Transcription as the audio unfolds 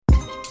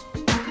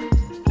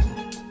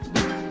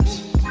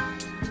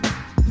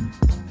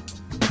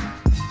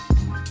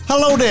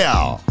Hello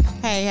there.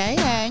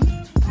 Hey.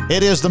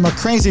 It is the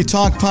McCrazy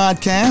Talk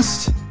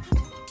podcast.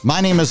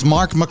 My name is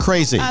Mark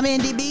McCrazy. I'm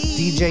Indy B.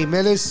 DJ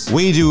Menace.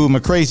 We do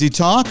McCrazy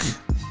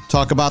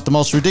Talk about the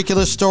most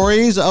ridiculous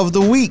stories of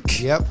the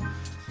week. Yep.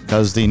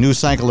 Because the news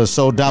cycle is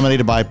so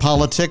dominated by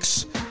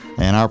politics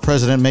and our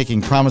president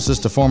making promises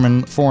to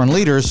foreign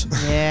leaders.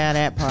 Yeah,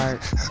 that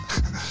part.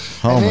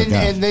 My God.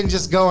 And then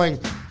just going,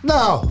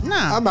 no, No.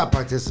 I'm not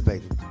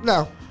participating.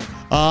 No.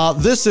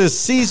 This is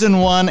season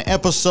 1,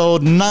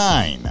 episode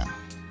 9.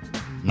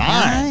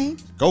 9.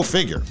 Go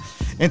figure.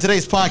 In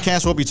today's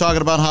podcast, we'll be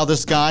talking about how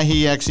this guy,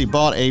 he actually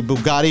bought a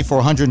Bugatti for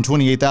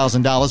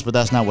 $128,000, but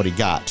that's not what he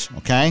got,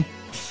 okay?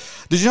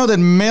 Did you know that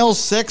male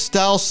sex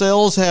doll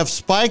sales have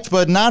spiked,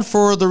 but not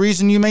for the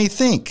reason you may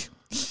think?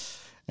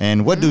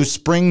 And what do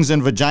springs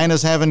and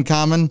vaginas have in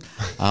common?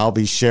 I'll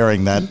be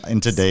sharing that in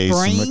today's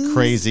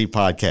McCrazy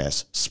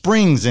podcast.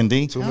 Springs,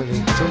 Indy. Too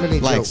many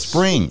like jokes.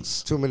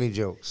 springs. Too many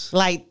jokes.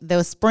 Like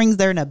those springs,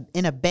 they're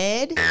in a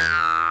bed.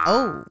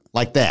 Oh,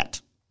 Like that.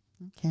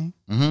 okay.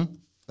 Mm-hmm.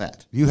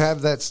 That. You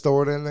have that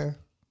stored in there?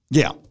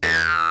 Yeah.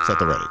 Set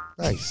the ready.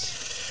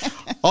 Nice.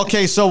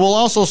 Okay, so we'll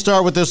also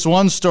start with this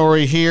one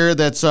story here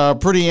that's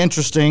pretty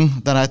interesting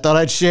that I thought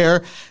I'd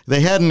share.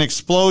 They had an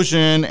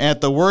explosion at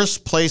the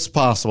worst place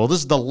possible. This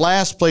is the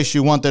last place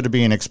you want there to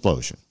be an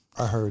explosion.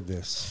 I heard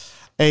this.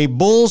 A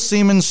bull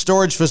semen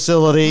storage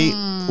facility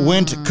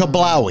went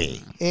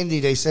kablowy. Indy,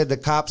 they said the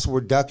cops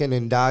were ducking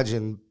and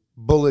dodging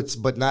bullets,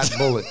 but not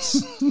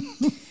bullets.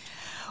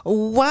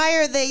 Why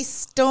are they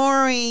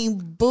storing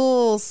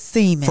bull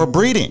semen? For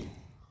breeding.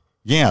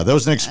 Yeah, there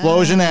was an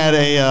explosion at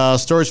a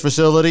storage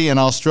facility in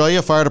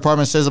Australia. Fire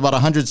department says about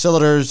 100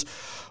 cylinders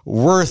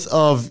worth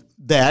of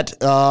that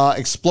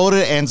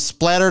exploded and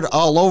splattered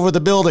all over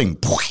the building.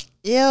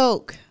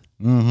 Yoke.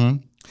 Mm-hmm.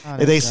 Oh,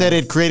 they said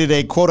it created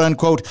a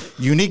quote-unquote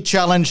unique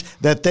challenge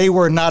that they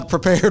were not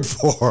prepared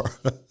for.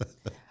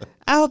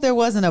 I hope there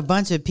wasn't a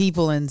bunch of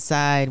people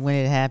inside when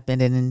it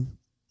happened, and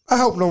I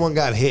hope no one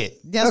got hit.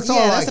 That's all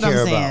I what care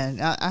I'm about.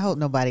 saying. I hope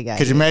nobody got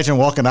Could you hit. imagine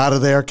walking out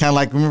of there, kind of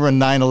like, remember in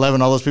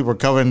 9/11, all those people were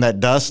covered in that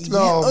dust?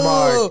 No, Yeah.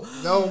 Mark.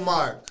 No,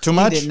 Mark. Too You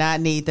much? did not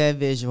need that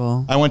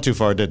visual. I went too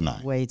far, didn't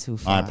I? Way too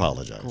far. I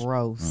apologize.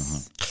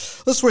 Gross.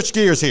 Let's switch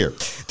gears here.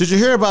 Did you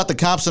hear about the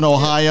cops in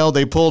Ohio?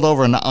 They pulled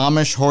over an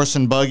Amish horse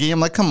and buggy. I'm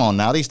like, come on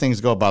now. These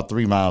things go about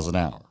 3 miles an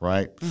hour,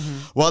 right?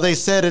 Well, they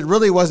said it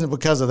really wasn't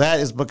because of that.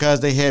 It's because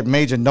they had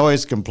major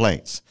noise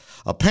complaints.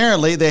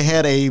 Apparently, they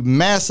had a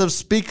massive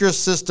speaker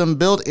system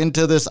built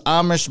into this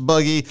Amish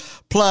buggy.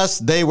 Plus,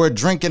 they were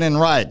drinking and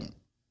riding.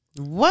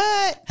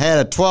 What?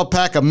 Had a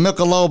 12-pack of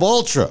Michelob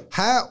Ultra.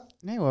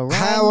 They were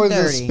How are riding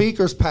the dirty.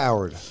 speakers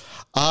powered?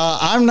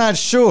 I'm not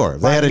sure.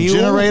 They had a mule?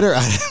 generator.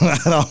 I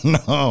don't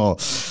know.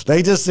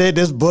 They just said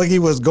this boogie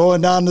was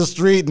going down the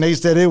street, and they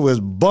said it was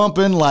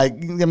bumping like.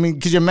 I mean,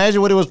 could you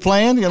imagine what it was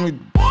playing? I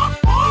mean,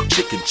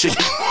 Chicken.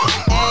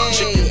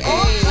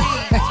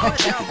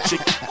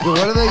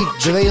 What do they?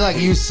 Do they like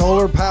use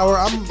solar power?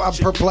 I'm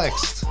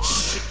perplexed.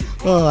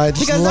 oh, I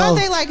just Because love aren't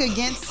they like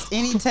against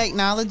any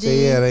technology?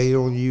 Yeah, they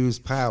don't use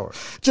power.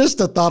 just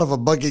the thought of a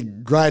buggy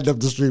riding up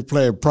the street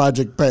playing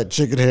Project Pat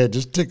Chicken Head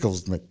just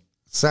tickles me.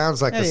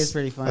 Sounds like That is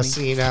pretty funny. a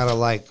scene out of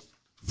like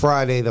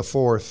Friday the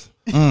 4th.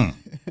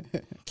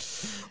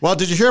 Well,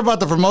 did you hear about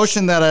the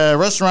promotion that a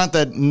restaurant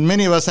that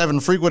many of us haven't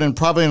frequented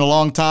probably in a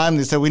long time?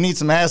 They said we need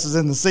some asses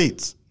in the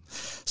seats.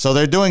 So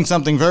they're doing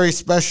something very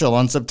special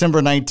on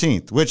September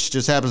 19th, which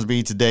just happens to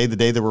be today, the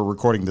day that we're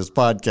recording this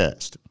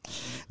podcast.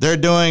 They're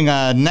doing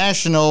a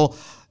national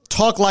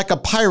Talk Like a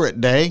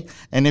Pirate Day,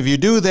 and if you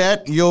do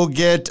that, you'll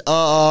get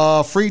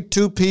a free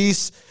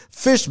 2-piece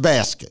fish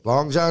basket.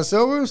 Long John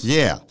Silver's?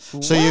 Yeah.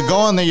 So you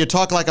go in there, you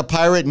talk like a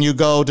pirate, and you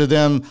go to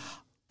them,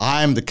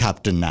 I'm the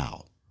captain now.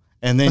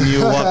 And then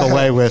you walk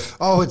away with,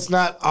 Oh, it's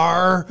not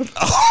R.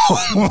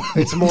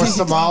 It's more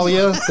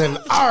Somalia than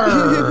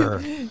R.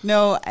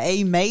 No,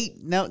 a mate.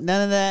 No,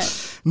 none of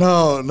that.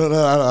 no.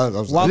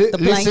 Walk the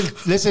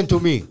plank. Listen to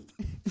me.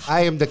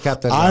 I am the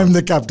captain. now. I'm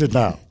the captain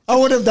now. I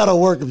wonder if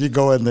that'll work if you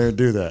go in there and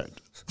do that.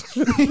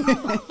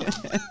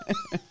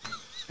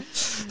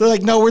 They're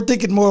like, no, we're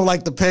thinking more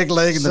like the peg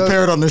leg and the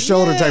parrot on the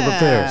shoulder type of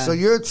pair. Yeah. So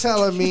you're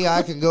telling me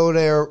I can go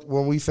there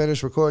when we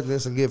finish recording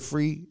this and get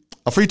free?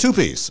 A free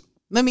 2-piece.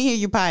 Let me hear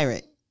you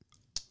pirate.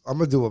 I'm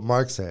going to do what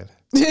Mark said.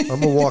 I'm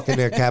going to walk in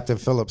there Captain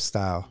Phillips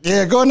style.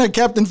 Yeah, go in there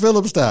Captain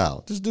Phillips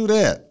style. Just do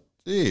that.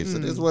 Jeez,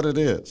 it is what it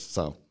is.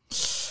 So,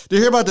 do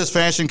you hear about this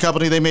fashion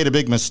company? They made a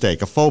big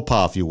mistake, a faux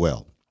pas, if you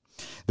will.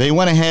 They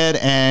went ahead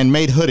and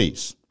made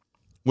hoodies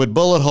with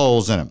bullet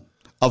holes in them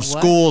of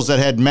schools that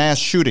had mass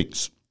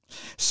shootings.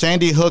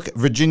 Sandy Hook,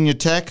 Virginia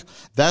Tech.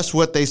 That's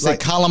what they say.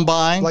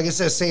 Columbine. Like it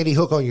says Sandy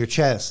Hook on your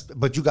chest,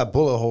 but you got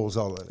bullet holes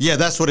all in it. Yeah,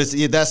 that's what it's.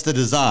 Yeah, that's the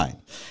design.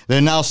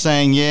 They're now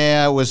saying,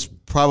 yeah, it was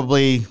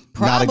probably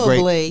not a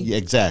great. Yeah,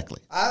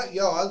 exactly.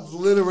 I've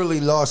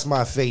literally lost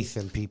my faith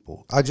in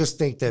people. I just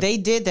think that They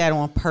did that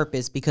on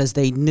purpose because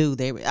they knew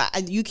they were.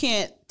 You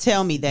can't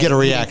tell me that Get a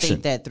you didn't reaction.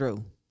 think that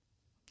through.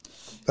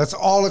 that's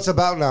all it's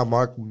about now,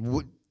 Mark.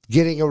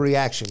 Getting a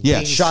reaction. Yeah,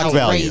 Being shock value.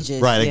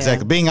 outrageous, Right, yeah.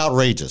 exactly. Being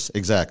outrageous.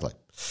 Exactly.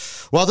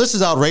 Well, this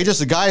is outrageous.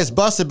 The guy is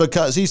busted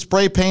because he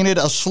spray painted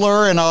a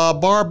slur in a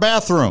bar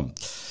bathroom.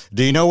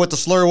 Do you know what the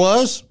slur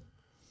was?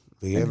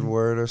 The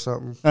N-word or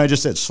something? I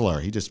just said slur.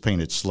 He just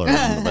painted slur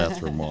on the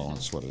bathroom wall.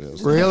 That's what it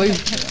is. Really?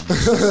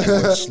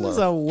 It's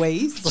a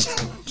waste.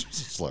 Just a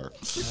slur.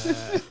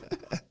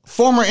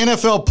 Former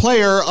NFL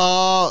player,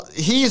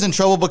 he is in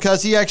trouble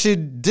because he actually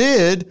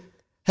did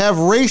have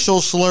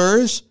racial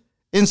slurs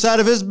inside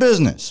of his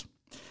business.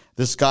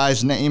 This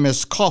guy's name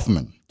is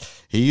Kaufman.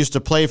 He used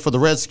to play for the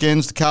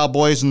Redskins, the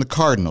Cowboys, and the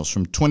Cardinals.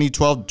 From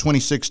 2012 to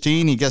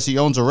 2016, he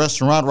owns a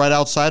restaurant right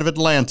outside of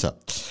Atlanta.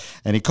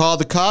 And he called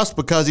the cops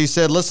because he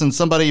said, listen,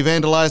 somebody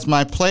vandalized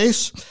my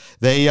place.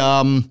 They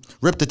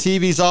ripped the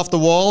TVs off the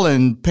wall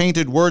and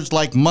painted words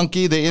like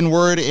monkey, the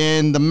N-word,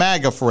 and the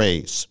MAGA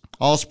phrase,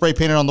 all spray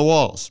painted on the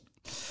walls.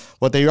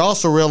 But they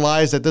also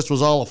realized that this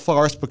was all a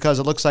farce because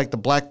it looks like the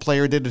black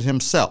player did it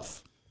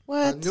himself.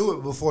 What? I knew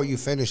it before you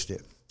finished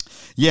it.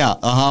 Yeah,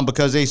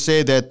 because they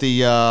said that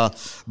the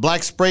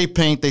black spray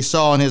paint they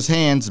saw in his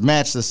hands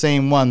matched the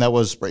same one that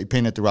was spray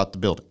painted throughout the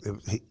building.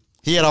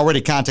 He had already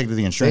contacted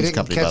the insurance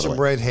company, by the way. They didn't catch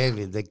him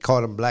red-handed. They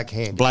caught him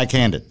black-handed.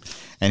 Black-handed.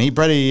 And he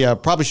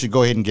probably should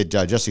go ahead and get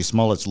Jesse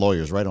Smollett's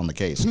lawyers right on the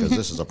case because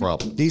this is a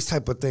problem. These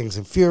type of things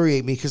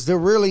infuriate me because there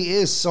really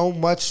is so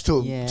much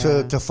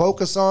to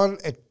focus on,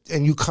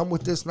 and you come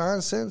with this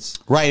nonsense.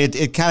 Right.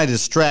 It kind of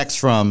distracts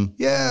from...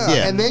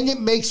 Yeah. And then it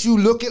makes you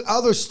look at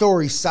other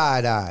stories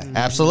side-eye.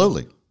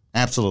 Absolutely.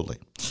 Absolutely.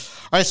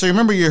 All right, so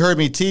remember you heard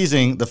me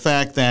teasing the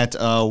fact that,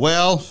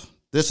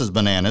 this is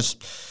bananas.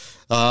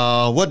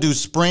 What do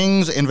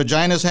springs and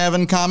vaginas have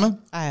in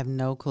common? I have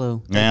no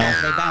clue. Yeah.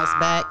 They bounce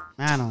back.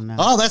 I don't know.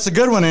 Oh, that's a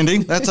good one, Indy.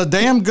 That's a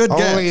damn good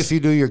guess. Only if you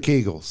do your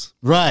Kegels.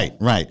 Right.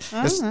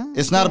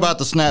 It's not about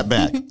the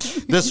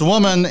snapback. This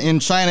woman in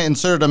China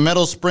inserted a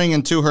metal spring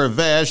into her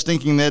vag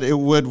thinking that it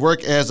would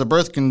work as a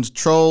birth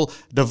control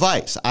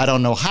device. I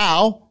don't know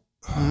how.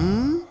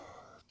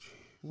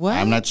 What?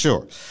 I'm not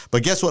sure.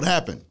 But guess what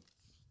happened?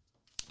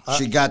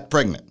 She got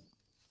pregnant.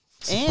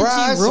 And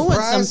Surprise, she ruined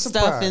surprise, some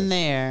surprise. stuff in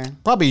there.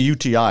 Probably a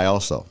UTI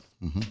also.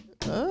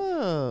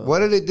 Oh. What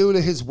did it do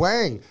to his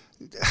wang?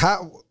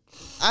 How?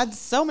 I had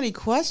so many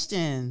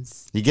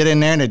questions. You get in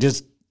there and it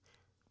just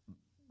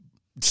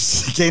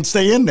you can't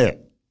stay in there.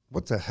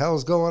 What the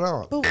hell's going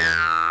on? But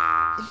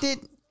it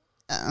did.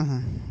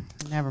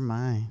 Never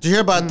mind. Did you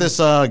hear about this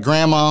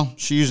grandma?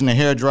 She using a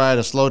hairdryer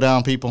to slow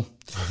down people.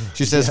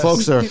 She says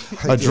folks are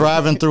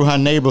driving through her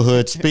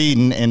neighborhood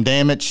speeding, and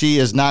damn it, she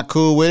is not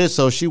cool with it.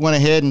 So she went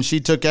ahead and she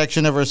took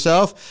action of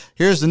herself.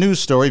 Here's the news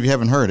story if you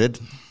haven't heard it.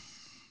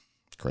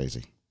 It's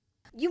crazy.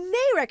 You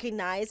may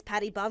recognize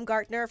Patty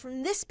Baumgartner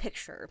from this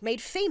picture, made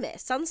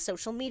famous on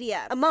social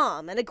media. A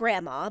mom and a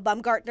grandma,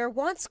 Baumgartner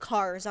wants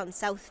cars on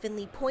South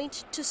Finley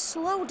Point to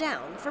slow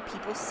down for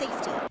people's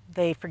safety.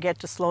 They forget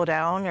to slow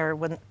down, or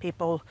when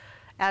people,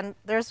 and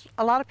there's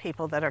a lot of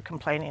people that are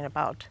complaining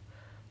about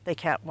they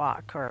can't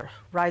walk or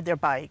ride their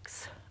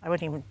bikes. I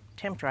wouldn't even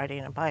attempt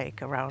riding a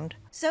bike around.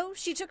 So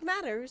she took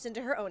matters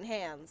into her own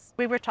hands.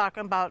 We were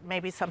talking about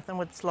maybe something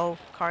would slow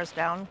cars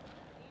down,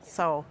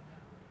 so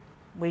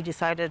we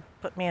decided to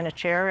put me in a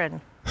chair and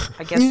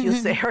I guess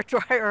use the hair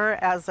dryer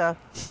as a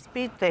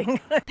speed thing.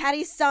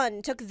 Patty's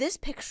son took this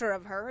picture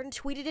of her and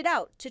tweeted it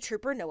out to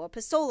Trooper Noah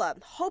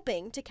Pisola,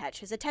 hoping to catch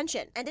his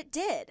attention, and it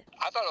did.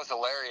 I thought it was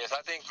hilarious.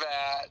 I think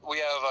that we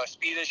have a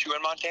speed issue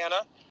in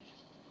Montana,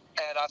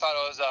 and I thought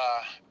it was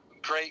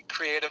a great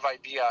creative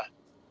idea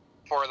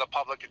for the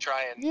public to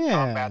try and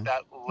combat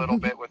that a little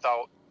bit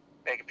without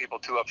making people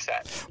too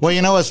upset. Well,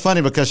 you know, it's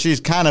funny because she's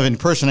kind of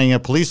impersonating a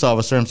police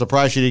officer. I'm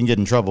surprised she didn't get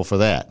in trouble for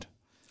that.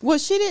 Well,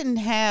 she didn't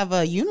have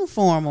a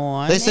uniform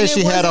on. They said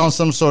she had on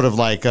some sort of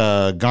like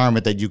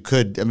garment that you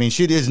could. I mean,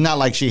 it's not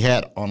like she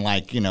had on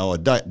like, a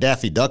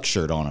Daffy Duck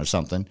shirt on or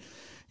something,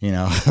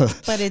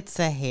 But it's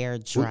a hair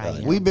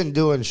dryer. We've been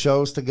doing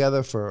shows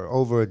together for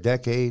over a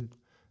decade,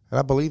 and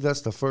I believe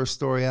that's the first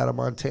story out of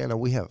Montana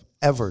we have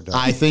ever done.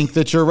 I think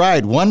that you're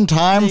right. One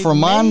time for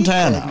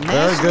Montana.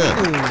 Very good.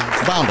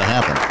 It's bound to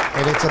happen.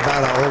 And it's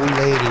about an old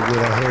lady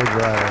with a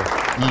hairdryer.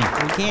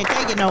 We can't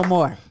take it no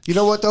more. You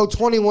know what, though?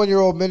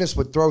 21-year-old Menace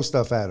would throw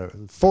stuff at her.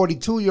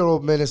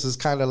 42-year-old Menace is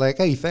kind of like,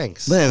 hey,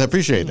 thanks. Yeah, I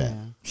appreciate that.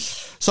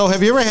 So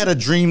have you ever had a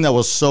dream that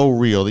was so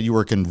real that you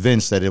were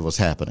convinced that it was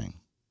happening?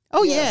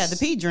 Oh, yeah, the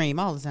pee dream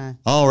all the time.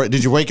 All right.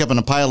 Did you wake up in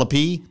a pile of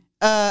pee?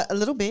 A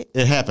little bit.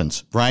 It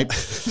happens, right?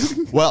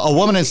 Well, a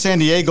woman in San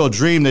Diego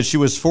dreamed that she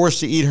was forced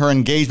to eat her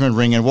engagement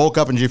ring and woke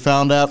up and she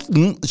found out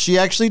she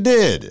actually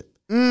did.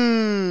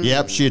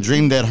 Yep, she had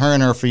dreamed that her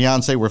and her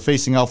fiancé were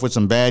facing off with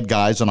some bad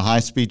guys on a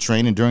high-speed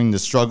train, and during the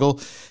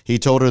struggle, he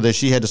told her that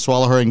she had to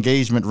swallow her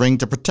engagement ring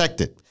to protect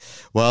it.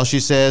 Well,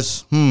 she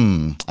says,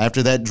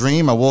 after that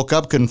dream, I woke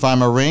up, couldn't find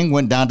my ring,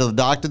 went down to the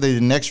doctor, they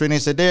did an x-ray, and they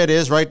said, there it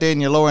is, right there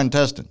in your lower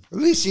intestine. At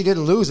least she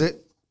didn't lose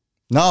it.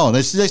 No,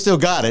 they still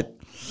got it.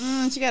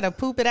 She got to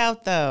poop it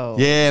out, though.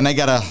 Yeah, and they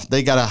got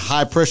a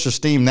high-pressure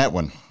steam, that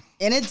one.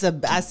 And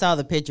I saw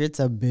the picture, it's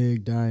a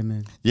big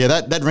diamond. Yeah,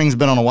 that ring's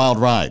been on a wild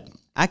ride.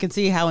 I can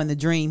see how in the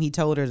dream he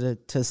told her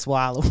to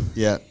swallow.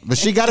 Yeah, but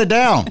she got it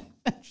down.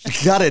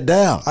 Got it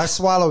down. I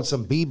swallowed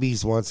some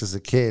BBs once as a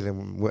kid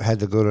and had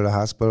to go to the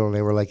hospital, and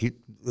they were like,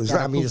 there's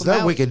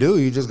nothing we can do.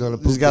 You're just going to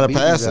poop. You got to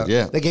pass it,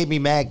 yeah. They gave me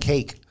mad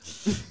cake.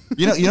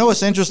 You know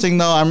what's interesting,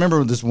 though? I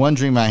remember this one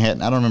dream I had,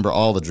 and I don't remember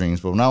all the dreams,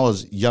 but when I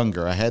was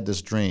younger, I had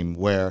this dream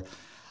where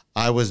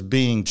I was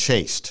being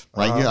chased,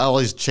 right? I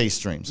always chase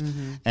dreams.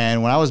 Mm-hmm.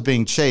 And when I was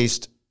being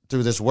chased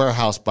through this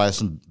warehouse by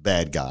some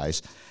bad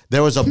guys,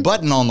 there was a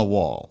button on the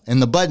wall,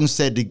 and the button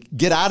said to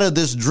get out of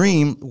this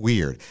dream,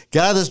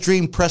 get out of this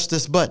dream, press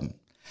this button.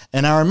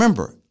 And I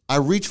remember, I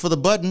reached for the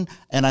button,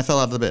 and I fell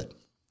out of the bed.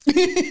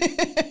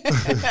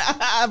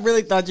 I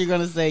really thought you were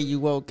going to say you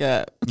woke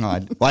up. No,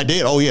 I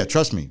did. Oh, yeah,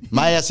 trust me.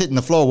 My ass hitting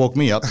the floor woke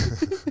me up.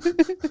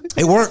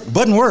 It worked.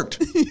 Button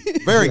worked.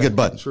 Very good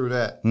button. True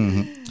that.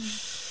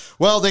 Mm-hmm.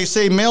 Well, they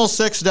say male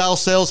sex doll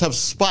sales have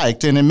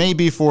spiked, and it may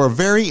be for a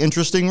very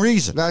interesting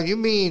reason. Now, you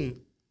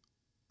mean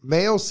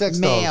male sex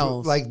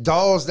dolls? Like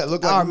dolls that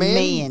look like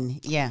men?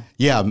 Yeah.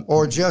 Yeah.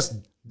 Or just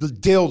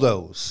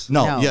dildos?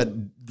 No. Yeah.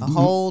 A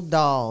whole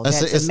doll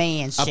that's a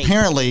man shape.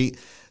 Apparently,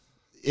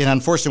 and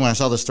unfortunately, when I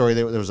saw the story,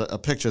 there was a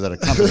picture that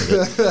accompanied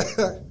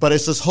it. But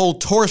it's this whole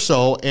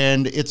torso,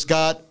 and it's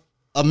got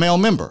a male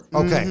member.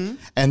 Okay. Mm-hmm.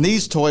 And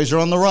these toys are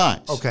on the rise.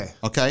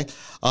 Okay.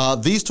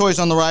 These toys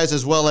on the rise,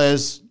 as well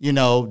as,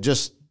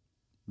 just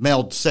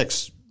male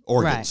sex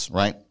organs,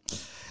 right?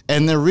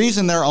 And the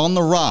reason they're on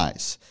the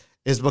rise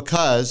is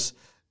because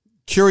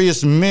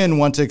curious men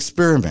want to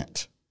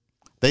experiment.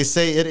 They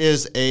say it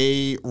is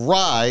a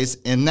rise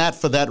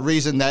for that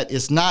reason that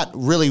it's not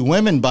really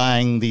women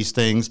buying these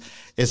things.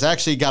 It's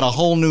actually got a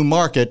whole new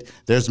market.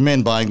 There's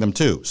men buying them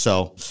too.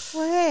 So,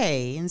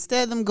 hey,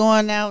 instead of them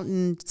going out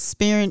and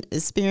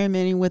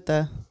experimenting with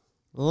a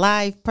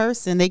live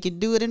person, they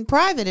could do it in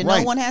private and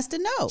no one has to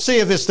know. See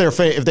if it's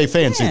if they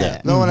fancy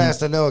that. No one has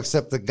to know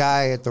except the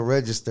guy at the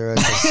register at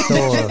the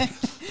store.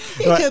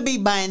 He could be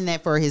buying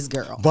that for his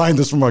girl. Buying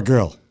this for my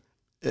girl.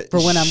 For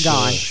when I'm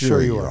gone.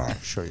 Sure you are.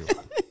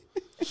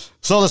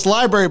 So this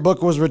library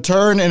book was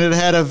returned, and it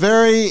had a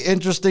very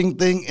interesting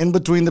thing in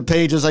between the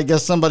pages. I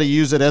guess somebody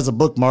used it as a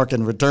bookmark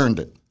and returned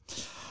it.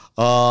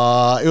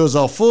 It was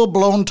a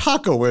full-blown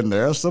taco in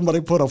there.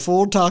 Somebody put a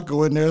full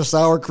taco in there,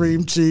 sour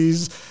cream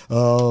cheese,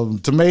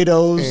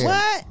 tomatoes.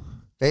 What?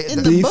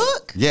 In the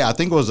book? Yeah, I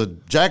think it was a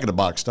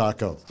Jack-in-the-Box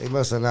taco. They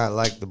must have not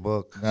liked the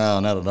book. No,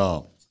 not at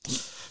all.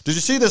 Did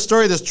you see the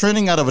story that's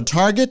trending out of a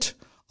Target?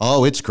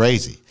 Oh, it's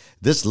crazy.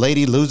 This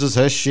lady loses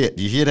her shit.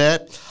 You hear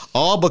that?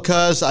 All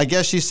because I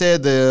guess she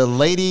said the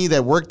lady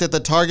that worked at the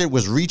Target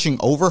was reaching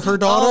over her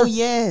daughter. Oh,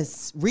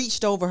 yes.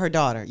 Reached over her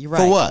daughter. You're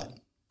right. For what?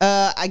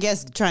 I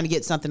guess trying to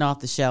get something off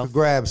the shelf. To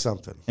grab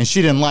something. And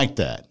she didn't like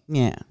that.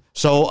 Yeah.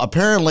 So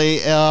apparently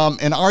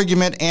an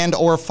argument and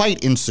or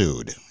fight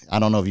ensued. I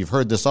don't know if you've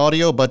heard this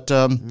audio, but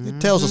it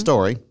tells a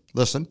story.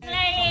 Listen.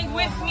 Playing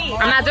with me.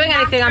 I'm not doing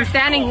anything. I'm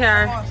standing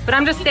here. But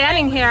I'm just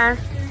standing here.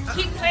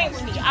 Keep playing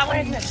with me. I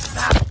want to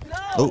stop.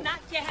 No,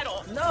 knock your head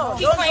off. No,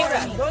 keep playing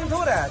with me. Don't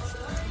do that.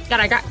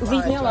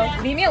 Leave me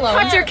alone. Leave me alone.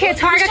 Touch your kid.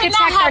 Target can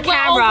check their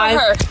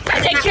cameras.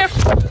 Take your.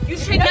 You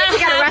should not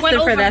get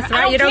arrested for this,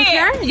 right? You don't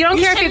care. You don't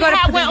care if you go to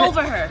prison. Went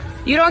over her.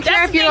 You don't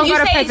care if you don't go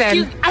to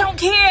prison. I don't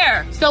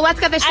care. So let's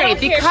get this straight.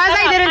 Because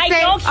I didn't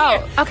say.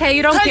 Oh, okay.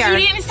 You don't care.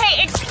 Because you didn't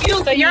say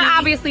excuse me. You're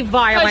obviously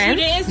violent. Because you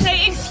didn't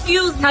say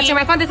excuse me. Touching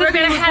my phone. This is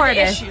being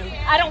recorded.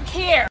 I don't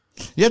care.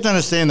 You have to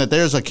understand that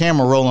there's a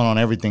camera rolling on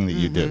everything that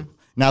you do.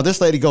 Now,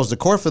 this lady goes to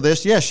court for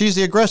this. Yeah, she's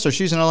the aggressor.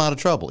 She's in a lot of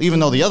trouble, even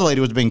though the other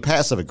lady was being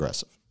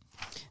passive-aggressive.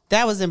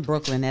 That was in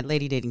Brooklyn. That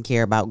lady didn't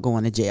care about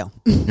going to jail.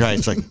 Right.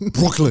 It's like,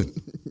 Brooklyn.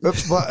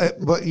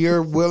 But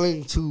you're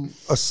willing to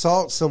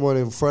assault someone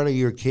in front of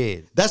your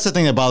kid. That's the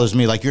thing that bothers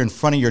me. Like, you're in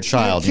front of your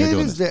child. Your and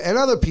you're kid doing is and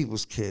other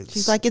people's kids.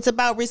 She's like, it's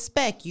about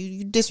respect.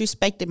 You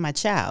disrespected my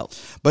child.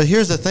 But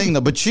here's the thing,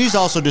 though. But she's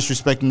also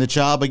disrespecting the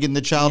child by getting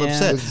the child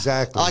upset.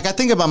 Exactly. Like, I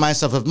think about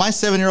myself. If my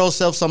 7-year-old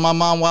self saw my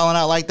mom wilding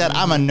out like that,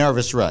 I'm a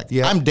nervous wreck.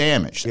 Yeah. I'm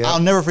damaged. Yeah.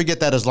 I'll never forget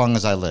that as long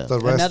as I live.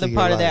 Another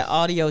part of that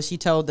audio, she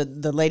told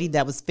the lady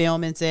that was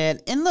filming, said,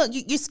 and look,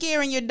 you're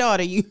scaring your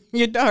daughter.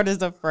 Your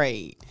daughter's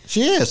afraid.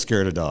 She is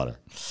scared of daughter.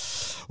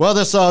 Well,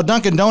 this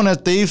Dunkin'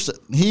 Donut thief,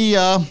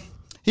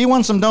 he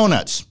won some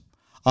donuts,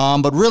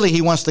 but really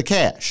he wants the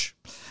cash.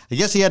 I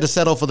guess he had to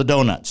settle for the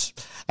donuts.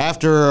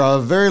 After a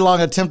very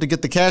long attempt to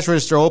get the cash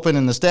register open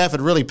and the staff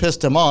had really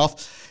pissed him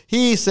off,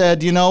 he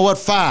said, you know what,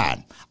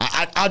 fine.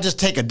 I'll just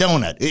take a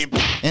donut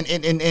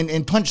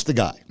and punch the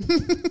guy.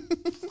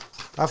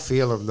 I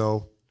feel him,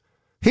 though.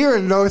 Here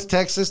in North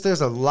Texas, there's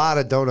a lot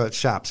of donut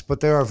shops, but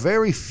there are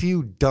very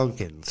few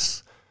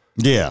Dunkins.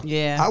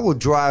 Yeah. I will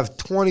drive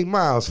 20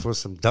 miles for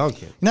some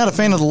Dunkin'. You're not a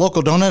fan of the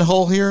local donut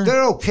hole here?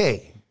 They're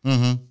okay.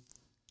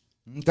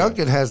 Mm-hmm.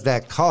 Dunkin' has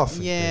that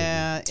coffee.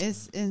 Yeah,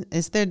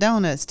 it's their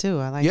donuts too.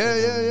 I like.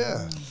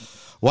 Yeah.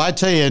 Well, I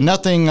tell you,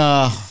 nothing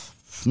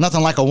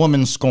like a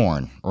woman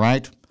scorn,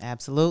 right?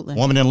 Absolutely. A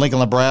woman in Lincoln,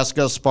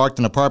 Nebraska sparked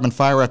an apartment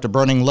fire after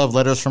burning love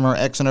letters from her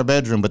ex in her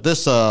bedroom. But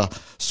this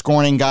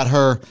scorning got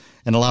her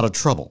in a lot of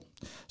trouble.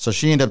 So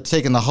she ended up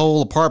taking the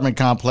whole apartment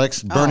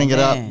complex, burning it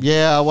up.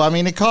 Yeah, well, I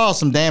mean, it caused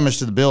some damage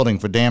to the building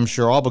for damn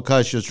sure, all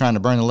because she was trying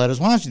to burn the letters.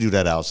 Why don't you do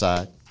that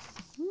outside?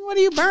 What are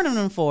you burning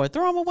them for?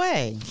 Throw them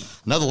away.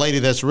 Another lady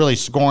that's really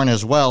scoring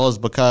as well is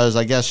because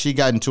I guess she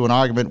got into an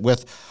argument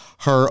with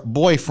her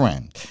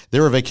boyfriend. They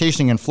were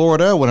vacationing in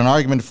Florida when an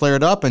argument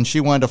flared up, and she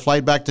wanted to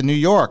fly back to New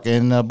York.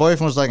 And the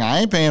boyfriend was like,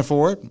 I ain't paying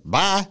for it.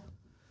 Bye.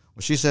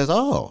 Well, she says,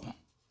 oh,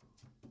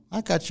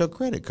 I got your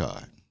credit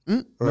card.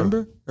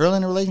 Remember? Early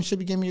in the relationship,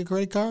 you gave me your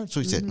credit card? So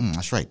he said,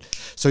 that's right.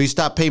 So he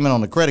stopped payment on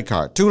the credit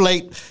card. Too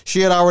late. She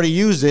had already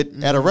used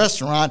it at a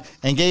restaurant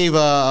and gave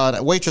a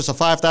waitress a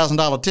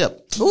 $5,000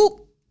 tip. Oop.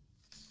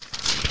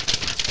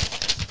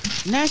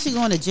 Now she's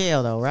going to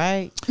jail, though,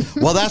 right?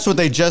 Well, that's what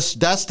that's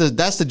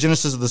the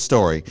genesis of the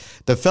story.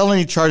 The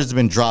felony charges have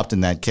been dropped in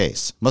that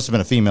case. Must have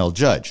been a female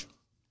judge.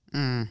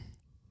 Did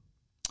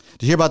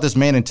you hear about this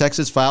man in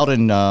Texas filed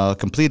and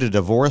completed a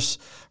divorce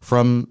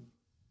from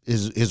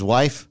his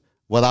wife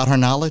without her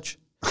knowledge?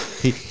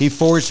 He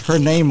forged her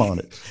name on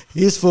it.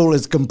 His fool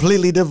is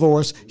completely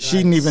divorced. Nice. She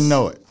didn't even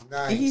know it.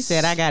 Nice. He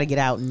said, I got to get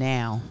out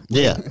now.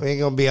 Yeah. We ain't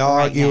going to be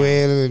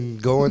arguing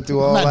and going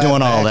through all that. I'm not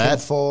doing all that.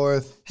 And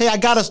forth. Hey, I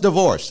got us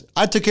divorced.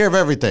 I took care of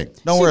everything.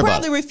 Don't worry about it. She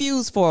probably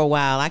refused for a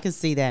while. I can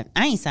see that.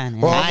 I ain't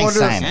signing well,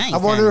 that. I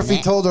wonder if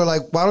he told her,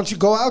 like, why don't you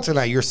go out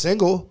tonight? You're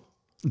single.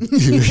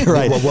 You're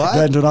right.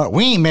 What?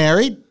 We ain't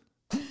married.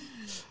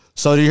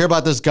 So did you hear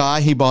about this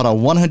guy? He bought a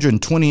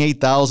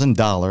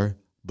 $128,000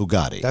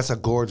 Bugatti. That's a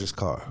gorgeous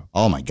car.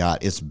 Oh, my God.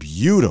 It's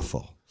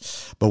beautiful.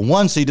 But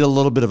once he did a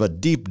little bit of a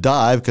deep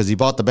dive because he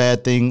bought the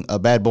bad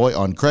boy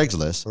on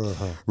Craigslist,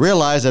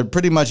 realized that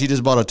pretty much he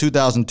just bought a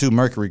 2002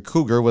 Mercury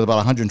Cougar with about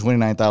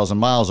 129,000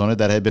 miles on it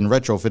that had been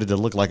retrofitted to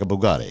look like a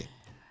Bugatti.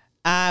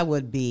 I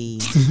would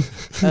be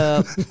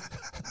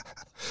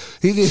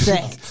He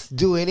didn't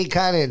do any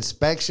kind of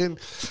inspection.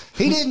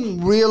 He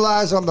didn't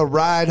realize on the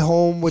ride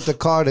home with the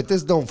car that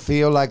this don't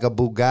feel like a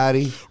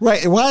Bugatti.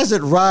 Right. Why does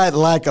it ride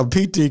like a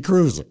PT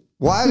Cruiser?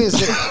 Why does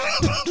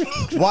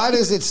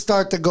it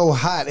start to go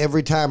hot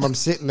every time I'm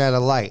sitting at a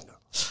light?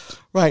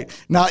 Right.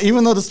 Now,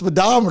 even though the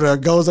speedometer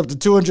goes up to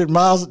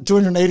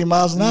 280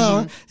 miles an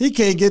hour, he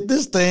can't get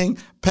this thing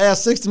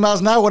past 60 miles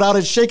an hour without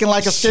it shaking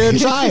like a scared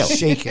child.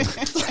 Shaking.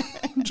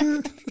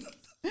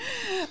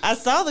 I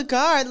saw the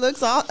car. It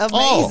looks amazing.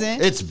 Oh,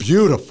 it's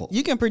beautiful.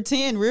 You can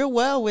pretend real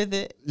well with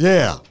it.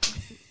 Yeah.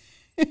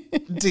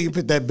 Until you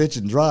put that bitch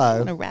in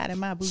drive. I'm gonna ride in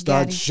my Bugatti.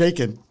 Start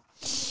shaking.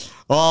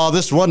 Oh,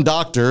 this one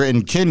doctor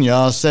in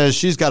Kenya says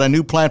she's got a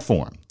new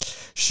platform.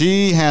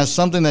 She has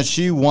something that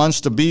she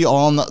wants to be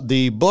on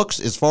the books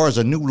as far as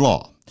a new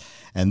law.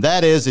 And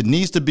that is, it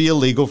needs to be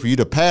illegal for you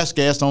to pass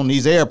gas on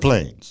these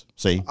airplanes.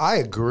 See? I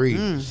agree.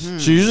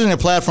 She's using a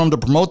platform to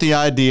promote the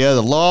idea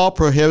the law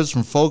prohibits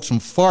folks from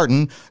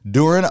farting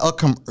during a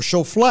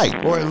commercial flight.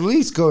 Or at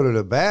least go to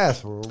the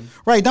bathroom.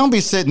 Right. Don't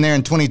be sitting there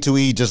in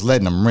 22E just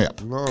letting them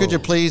rip. No. Could you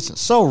please?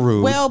 So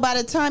rude. Well, by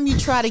the time you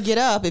try to get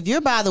up, if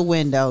you're by the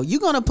window, you're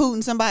going to poot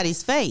in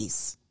somebody's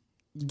face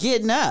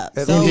getting up.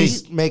 At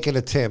least make an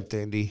attempt,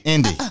 Indy.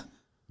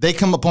 They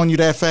come upon you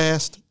that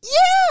fast?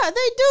 Yeah,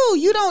 they do.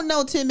 You don't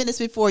know 10 minutes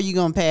before you're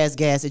going to pass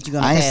gas that you're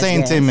going to pass gas. I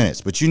ain't saying 10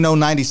 minutes, but you know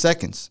 90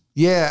 seconds.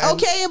 Yeah.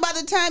 Okay, and by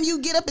the time you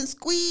get up and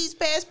squeeze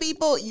past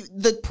people,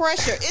 the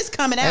pressure is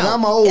coming out. And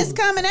I'm old. It's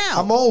coming out.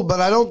 I'm old, but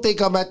I don't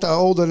think I'm at the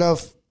old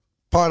enough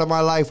part of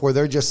my life where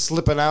they're just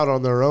slipping out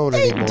on their own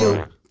anymore.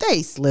 Do.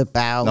 They slip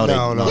out. No,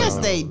 yes,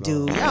 they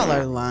do. Y'all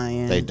are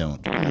lying. They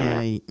don't. Yeah,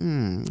 they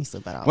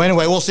slip out. Well,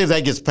 anyway, we'll see if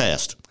that gets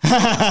passed.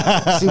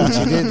 See what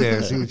you did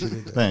there.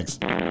 Thanks.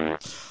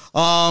 Do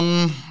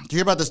you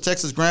hear about this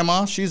Texas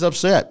grandma? She's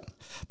upset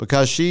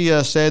because she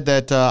said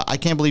that I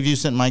can't believe you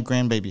sent my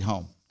grandbaby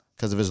home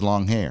because of his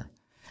long hair.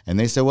 And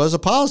they said, well, there's a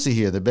policy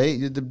here.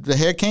 The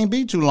hair can't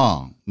be too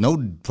long. No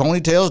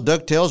ponytails,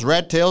 ducktails,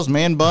 rat tails,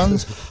 man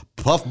buns,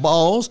 puff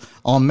balls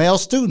on male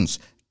students.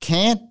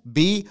 Can't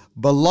be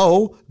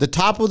below the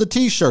top of the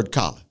T-shirt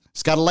collar.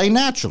 It's got to lay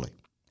naturally.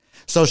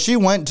 So she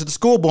went to the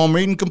school board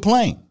meeting and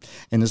complained.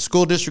 And the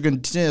school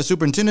district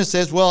superintendent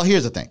says, well,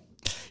 here's the thing.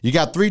 You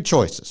got three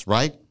choices,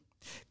 right?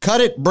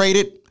 Cut it, braid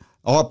it,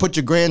 or put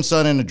your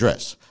grandson in a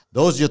dress.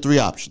 Those are your three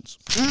options.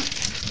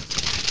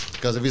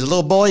 Because if he's a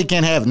little boy, he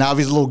can't have it. Now, if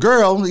he's a little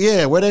girl,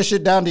 yeah, wear that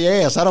shit down to your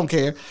ass. I don't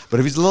care. But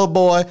if he's a little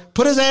boy,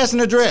 put his ass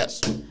in a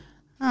dress.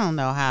 I don't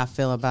know how I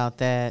feel about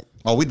that.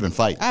 Oh, we've been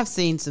fighting. I've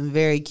seen some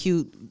very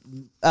cute,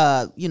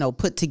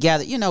 put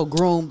together,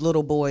 groomed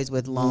little boys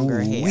with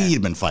longer hair.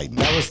 We've been fighting.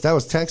 That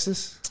was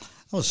Texas?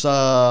 That was,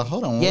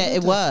 hold on. Yeah,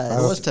 it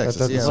was. It was Texas.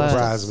 That doesn't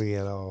surprise me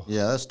at all.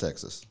 Yeah, that's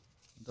Texas.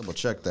 Double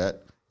check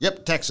that.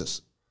 Yep,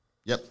 Texas.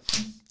 Yep.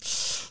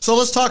 So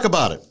let's talk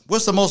about it.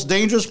 What's the most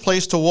dangerous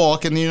place to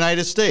walk in the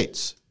United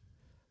States?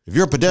 If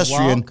you're a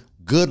pedestrian,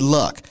 good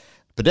luck.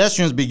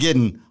 Pedestrians be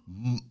getting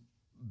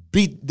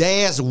beat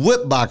their ass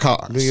whipped by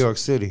cars. New York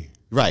City.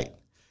 Right.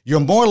 You're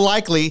more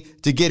likely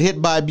to get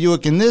hit by a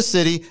Buick in this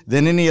city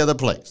than any other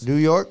place. New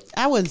York?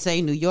 I wouldn't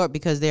say New York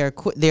because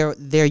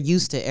they're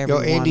used to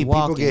everyone Andy,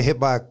 walking. people get hit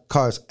by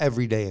cars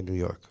every day in New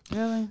York.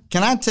 Really?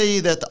 Can I tell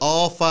you that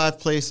all five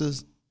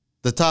places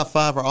The top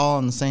 5 are all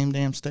in the same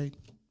damn state?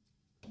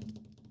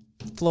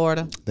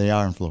 Florida. They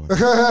are in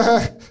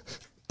Florida.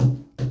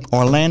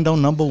 Orlando,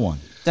 number 1.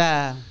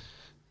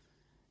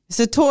 It's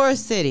a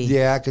tourist city.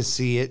 Yeah, I could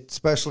see it,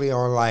 especially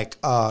on like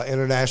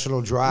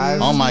International Drive.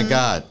 Oh my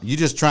God! You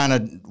just trying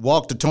to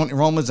walk to Tony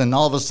Roma's, and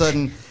all of a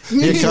sudden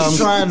here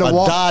comes a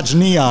Dodge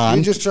Neon.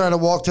 You're just trying to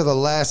walk to the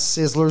last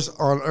Sizzlers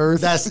on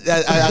Earth.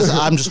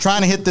 I'm just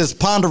trying to hit this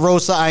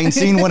Ponderosa. I ain't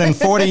seen one in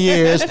 40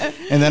 years,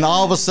 and then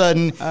all of a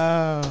sudden,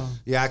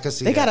 yeah, I can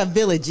see. They that. got a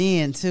Village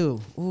Inn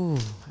too. Ooh.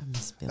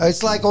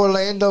 It's like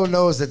Orlando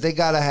knows that they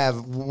got to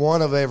have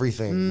one of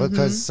everything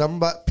because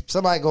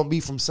somebody gonna be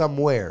from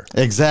somewhere.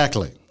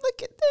 Exactly.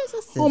 Look at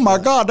this. Oh my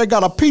God, they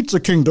got a Pizza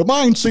Kingdom.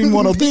 I ain't seen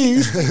one of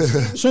these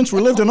since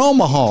we lived in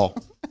Omaha.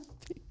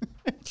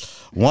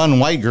 One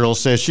white girl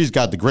says she's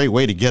got the great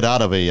way to get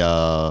out of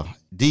a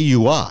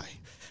DUI.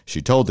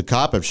 She told the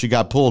cop if she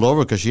got pulled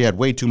over because she had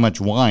way too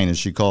much wine, as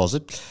she calls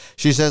it.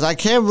 She says, "I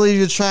can't believe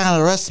you're trying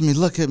to arrest me.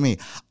 Look at me.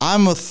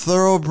 I'm a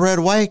thoroughbred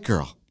white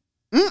girl."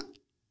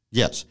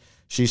 Yes.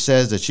 She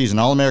says that she's an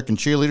All-American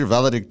cheerleader,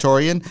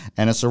 valedictorian,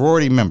 and a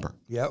sorority member.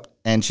 Yep.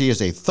 And she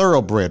is a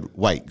thoroughbred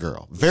white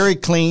girl. Very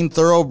clean,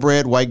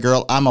 thoroughbred white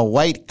girl. I'm a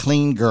white,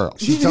 clean girl.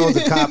 She told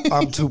the cop,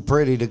 "I'm too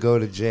pretty to go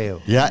to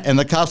jail." Yeah, and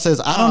the cop says,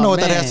 "I don't know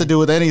what that has to do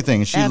with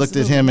anything." She looked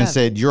at him and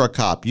said, "You're a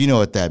cop. You know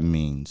what that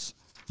means.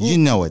 You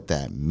know what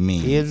that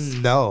means."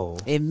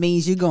 It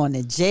means you're going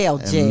to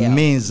jail. It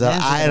means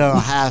that I don't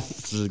have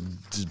to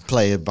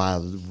play it by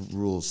the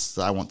rules.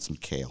 I want some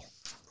kale.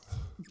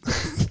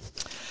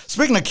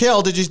 Speaking of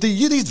kale, did you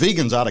see these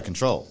vegans out of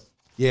control?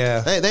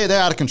 Yeah.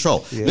 They're out of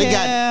control. Yeah. They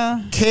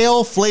got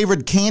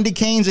kale-flavored candy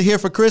canes are here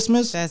for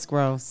Christmas. That's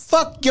gross.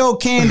 Fuck your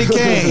candy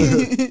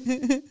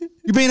cane.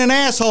 You're being an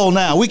asshole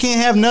now. We can't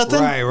have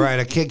nothing. Right.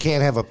 A kid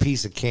can't have a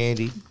piece of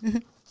candy.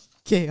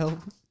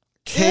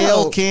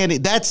 Kale candy.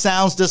 That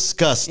sounds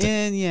disgusting.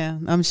 And yeah,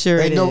 I'm sure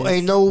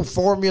ain't no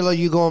formula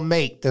you gonna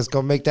make that's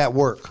gonna make that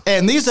work.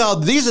 And these are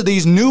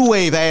these new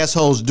wave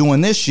assholes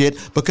doing this shit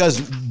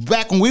because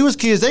back when we was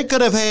kids, they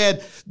could have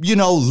had,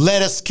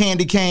 lettuce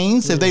candy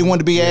canes if they wanted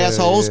to be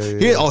assholes.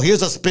 Yeah.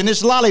 Here's a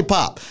spinach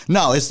lollipop.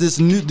 No, it's this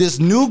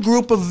new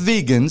group of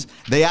vegans.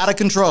 They out of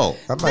control.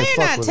 They're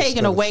not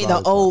taking away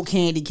the old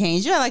candy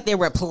canes. You're like they're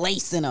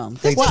replacing them.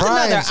 They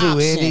trying to,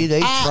 Andy.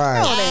 They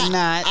trying. No, they're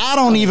not. I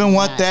don't even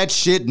want that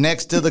shit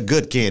next to the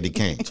good candy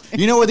canes.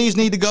 You know where these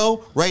need to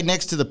go? Right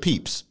next to the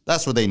Peeps.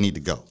 That's where they need to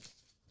go.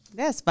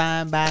 That's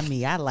fine by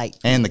me. I like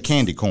Peeps. And the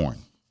candy corn.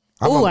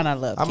 And I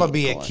love. I'm gonna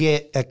be at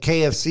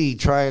KFC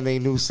trying a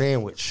new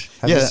sandwich.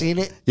 Have you seen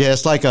it? Yeah,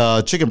 it's like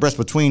a chicken breast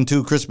between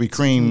two Krispy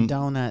Kreme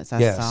donuts. I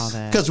saw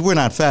that because we're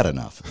not fat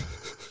enough.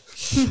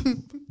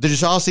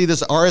 Did you all see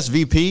this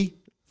RSVP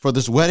for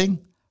this wedding?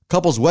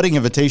 Couple's wedding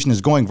invitation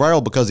is going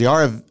viral because the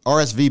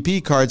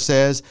RSVP card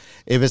says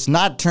if it's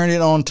not turned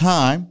in on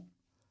time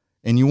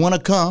and you want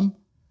to come,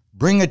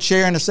 bring a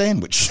chair and a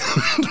sandwich.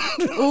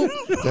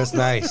 That's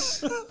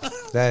nice.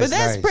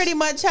 That's pretty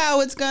much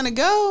how it's gonna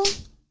go.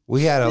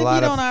 We had a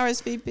lot of. If you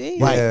don't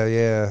RSVP. Right.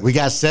 Yeah. We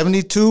got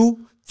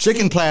 72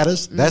 chicken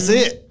platters. That's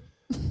it.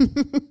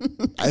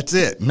 That's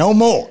it. No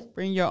more.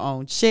 Bring your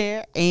own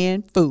chair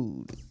and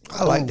food.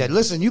 I like that.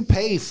 Listen, you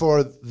pay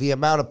for the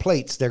amount of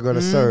plates they're going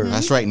to serve.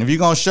 That's right. And if you're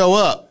going to show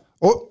up.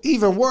 Or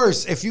even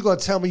worse, if you're going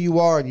to tell me you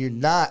are and you're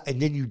not, and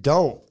then you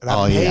don't, and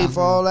I pay for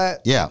all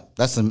that. Yeah,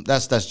 that's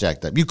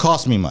jacked up. You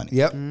cost me money.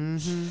 Yep.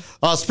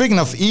 Speaking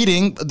of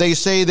eating, they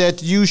say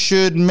that you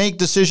should make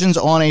decisions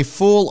on a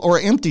full or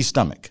empty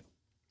stomach.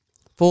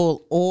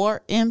 Full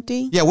or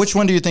empty? Yeah, which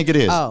one do you think it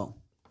is? Oh,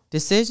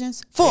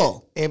 decisions?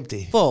 Full.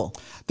 Empty. Full.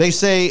 They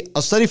say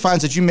a study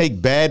finds that you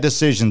make bad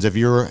decisions if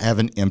you have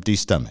an empty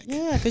stomach.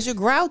 Yeah, because you're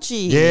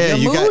grouchy. Yeah,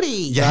 you're moody.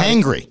 You're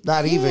hangry.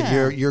 Not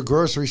even. You're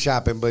grocery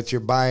shopping, but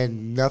you're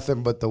buying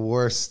nothing but the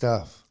worst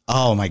stuff.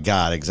 Oh my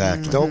God,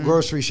 exactly. Don't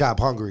grocery shop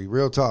hungry.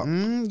 Real talk.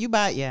 You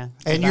buy it, yeah.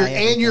 And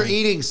you're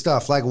eating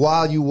stuff like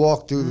while you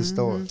walk through the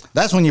store.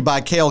 That's when you buy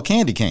kale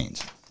candy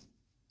canes.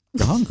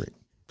 You're hungry.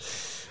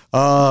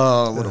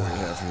 What do we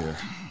have here?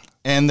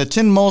 And the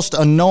 10 most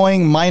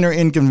annoying minor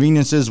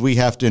inconveniences we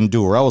have to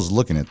endure. I was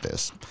looking at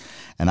this,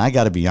 and I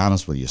got to be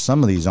honest with you.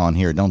 Some of these on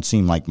here don't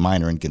seem like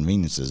minor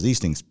inconveniences. These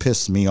things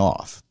piss me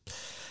off.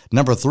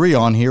 Number 3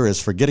 on here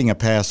is forgetting a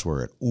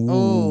password.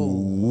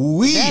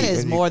 Ooh, that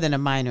is more than a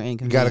minor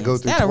inconvenience. You got to go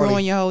through That'll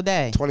ruin your whole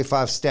day.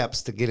 25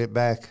 steps to get it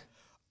back.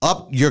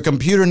 Your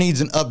computer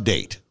needs an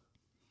update.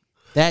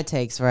 That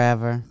takes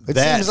forever. It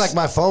seems like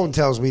my phone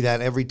tells me that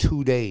every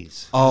 2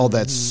 days. Oh,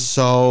 that's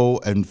so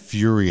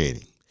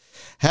infuriating.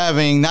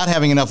 Not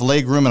having enough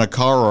leg room in a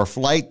car or a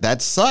flight,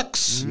 that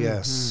sucks.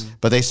 Yes.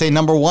 But they say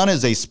number 1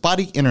 is a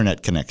spotty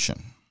internet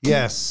connection.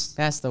 Yes.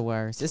 That's the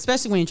worst.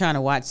 Especially when you're trying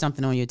to watch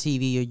something on your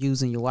TV or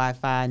using your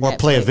Wi-Fi. Or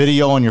play a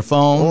video on your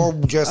phone. Or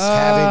just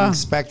having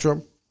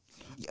Spectrum.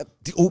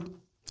 Oop.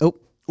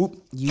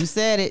 You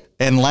said it.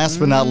 And last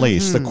but not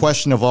least, the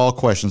question of all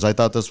questions. I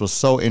thought this was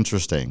so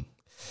interesting.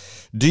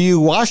 Do you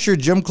wash your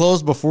gym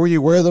clothes before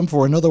you wear them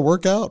for another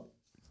workout?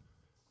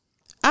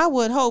 I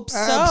would hope so.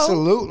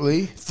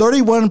 Absolutely.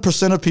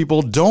 31% of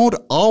people don't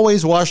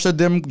always wash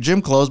their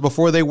gym clothes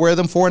before they wear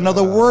them for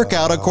another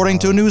workout, according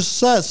to a new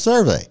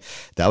survey.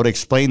 That would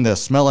explain the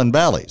smell in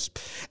bellies.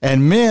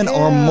 And men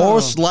are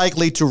most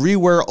likely to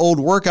rewear old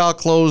workout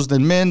clothes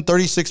than men,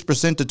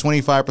 36% to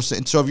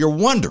 25%. So if you're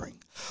wondering,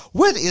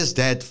 what is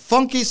that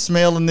funky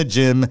smell in the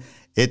gym?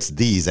 It's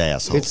these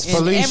assholes. It's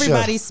Felicia. And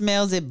everybody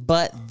smells it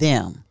but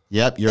them.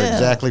 Yep, you're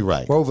exactly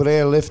right. We're over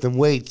there lifting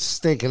weights,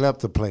 stinking up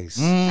the place.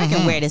 I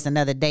can wear this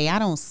another day. I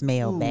don't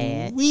smell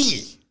bad.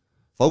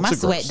 Folks, my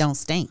sweat don't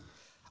stink.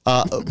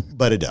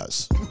 But it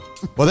does.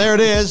 Well, there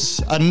it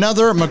is.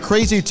 Another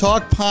McCrazy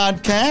Talk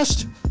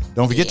podcast.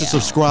 Don't forget to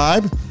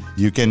subscribe.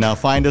 You can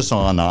find us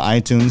on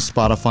iTunes,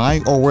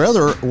 Spotify, or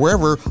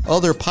wherever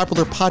other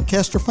popular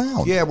podcasts are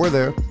found. Yeah, we're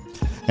there.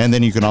 And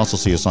then you can also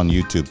see us on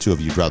YouTube, too, if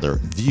you'd rather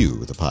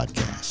view the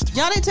podcast.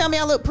 Y'all didn't tell me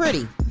I look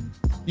pretty.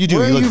 You do.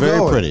 Where You are look you very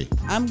going? pretty.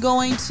 I'm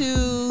going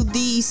to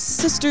the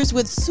Sisters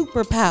with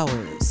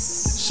Superpowers.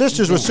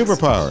 Sisters with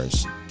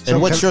superpowers.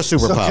 And what's your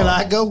superpower? So can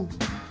I go?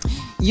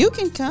 You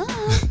can come.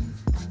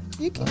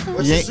 You can come.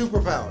 What's your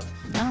superpower?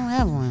 I don't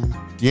have one.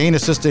 You ain't a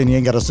sister and you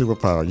ain't got a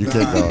superpower. You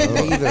can't go.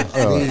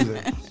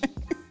 Neither.